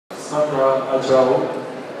Sandra and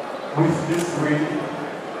with this ring,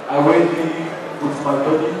 I weigh thee with my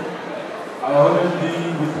body, I honor thee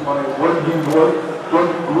with my worldly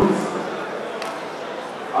goods,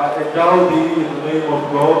 I endow thee in the name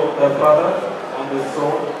of God, the Father, and the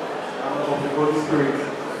Son, and of the Holy Spirit.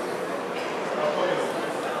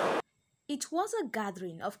 It was a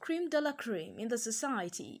gathering of creme de la creme in the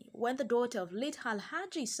society when the daughter of late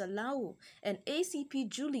Alhaji Salau and ACP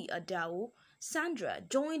Julie Adao, Sandra,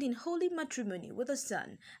 joined in holy matrimony with the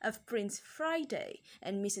son of Prince Friday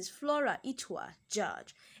and Mrs. Flora Itwa,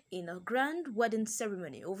 George, in a grand wedding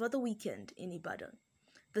ceremony over the weekend in Ibadan.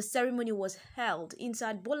 The ceremony was held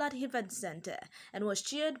inside Bolat Event Center and was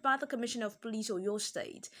chaired by the Commissioner of Police Oyo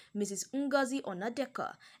State, Mrs. Ngozi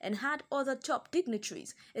Onadeka, and had other top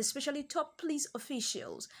dignitaries, especially top police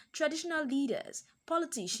officials, traditional leaders,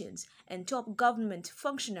 politicians, and top government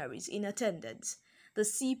functionaries in attendance. The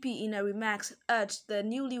CP in her remarks urged the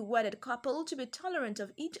newly wedded couple to be tolerant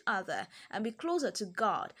of each other and be closer to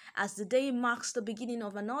God as the day marks the beginning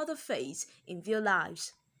of another phase in their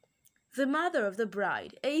lives. The mother of the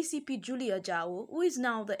bride, ACP Julia Jawo, who is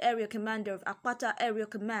now the area commander of Akpata Area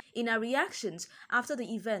Command, in her reactions after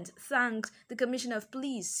the event thanked the Commissioner of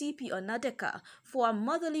Police, CP Onadeka, for a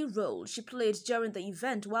motherly role she played during the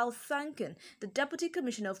event while thanking the Deputy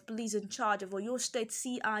Commissioner of Police in charge of Oyo State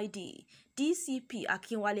CID, DCP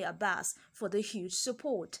Akinwale Abbas, for the huge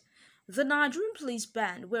support. The Nigerian police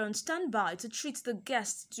band were on standby to treat the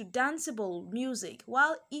guests to danceable music,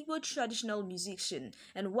 while Igbo traditional musician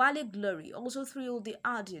and Wale Glory also thrilled the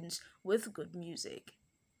audience with good music.